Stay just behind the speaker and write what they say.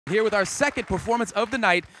here with our second performance of the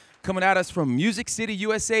night, coming at us from Music City,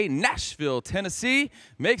 USA, Nashville, Tennessee.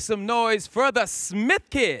 Make some noise for the Smith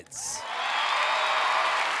Kids.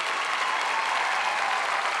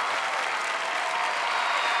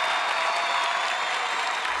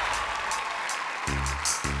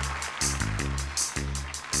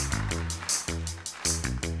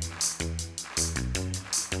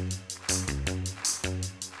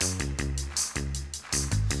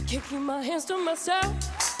 Can't keep my hands to myself.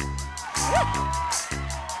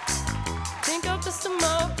 Think I'll dust them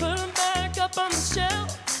off, put them back up on the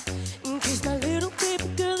shelf. In case my little baby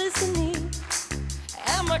girl is in need.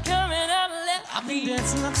 Am I coming out of left? I've been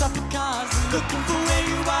dancing on top of cars and looking for where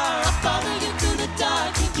you are. I follow you through the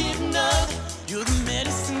dark, can't get enough. You're the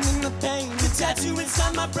medicine and the pain, the tattoo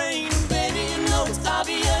inside my brain. And baby, you know it's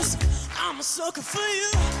obvious, I'm a sucker for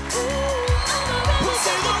you. We'll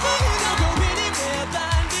say the word and I'll go anywhere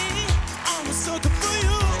by me. I'm a sucker for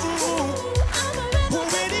you. Well,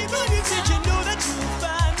 anywhere you take, you know that you'll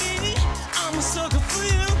find me. I'm a sucker for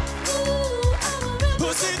you.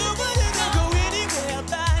 We'll say the word and I'll go anywhere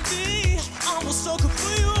by me. I'm a sucker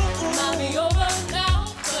for you. Might be over now,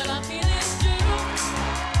 but I feel it's true.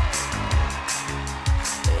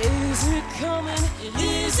 Is it coming?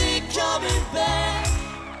 Is it coming back?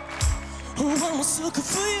 Oh, I'm a sucker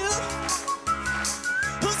for you.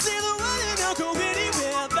 We'll say the word and I'll go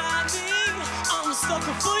anywhere by me. I'm a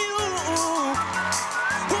sucker for you.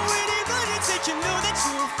 Well, anywhere you take, you know that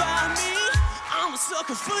you'll find me. I'm a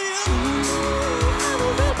sucker for you.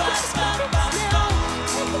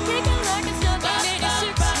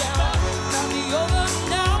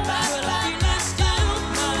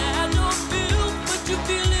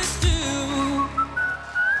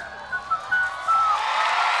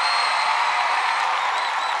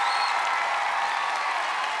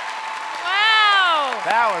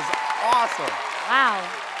 That was awesome. Wow.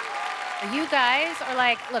 You guys are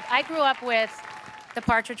like, look, I grew up with the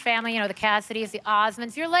Partridge Family, you know, the Cassidys, the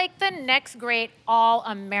Osmonds. You're like the next great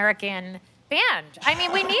all-American band. I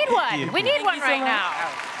mean, we need one. We need one right now.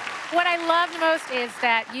 What I loved most is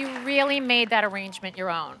that you really made that arrangement your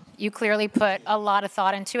own. You clearly put a lot of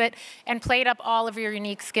thought into it and played up all of your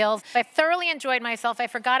unique skills. I thoroughly enjoyed myself. I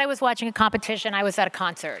forgot I was watching a competition. I was at a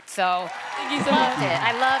concert. So Thank you so much.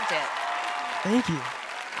 I loved it. Thank you.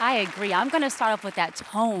 I agree. I'm going to start off with that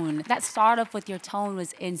tone. That start off with your tone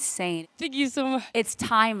was insane. Thank you so much. It's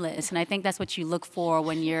timeless, and I think that's what you look for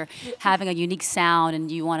when you're having a unique sound and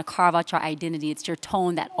you want to carve out your identity. It's your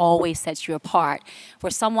tone that always sets you apart, where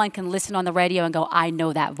someone can listen on the radio and go, I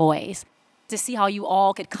know that voice. To see how you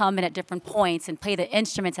all could come in at different points and play the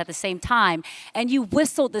instruments at the same time, and you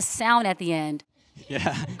whistled the sound at the end.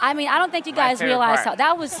 Yeah. I mean, I don't think you guys realized how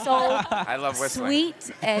that was so I love whistling.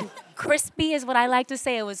 sweet and crispy is what I like to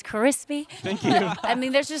say. It was crispy. Thank you. I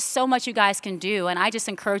mean, there's just so much you guys can do, and I just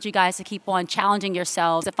encourage you guys to keep on challenging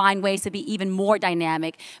yourselves to find ways to be even more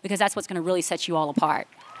dynamic, because that's what's going to really set you all apart.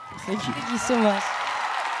 Thank you. Thank you so much.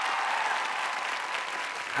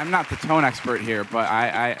 I'm not the tone expert here, but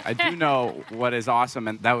I do know what is awesome,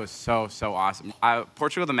 and that was so awesome.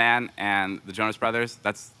 Portugal the Man and the Jonas Brothers,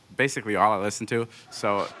 that's basically all I listen to.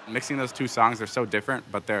 So mixing those two songs, they're so different,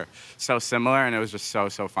 but they're so similar, and it was just so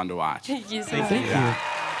fun to watch. Thank you so much. Thank you.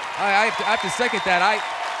 I have to second that.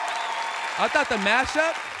 I thought the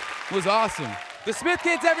mashup was awesome. The Smith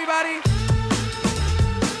Kids, everybody.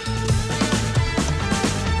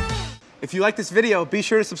 If you like this video, be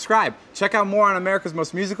sure to subscribe. Check out more on America's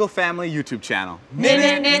most musical family YouTube channel.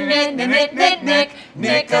 Nickelodeon.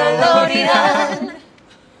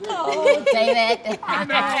 Oh, David.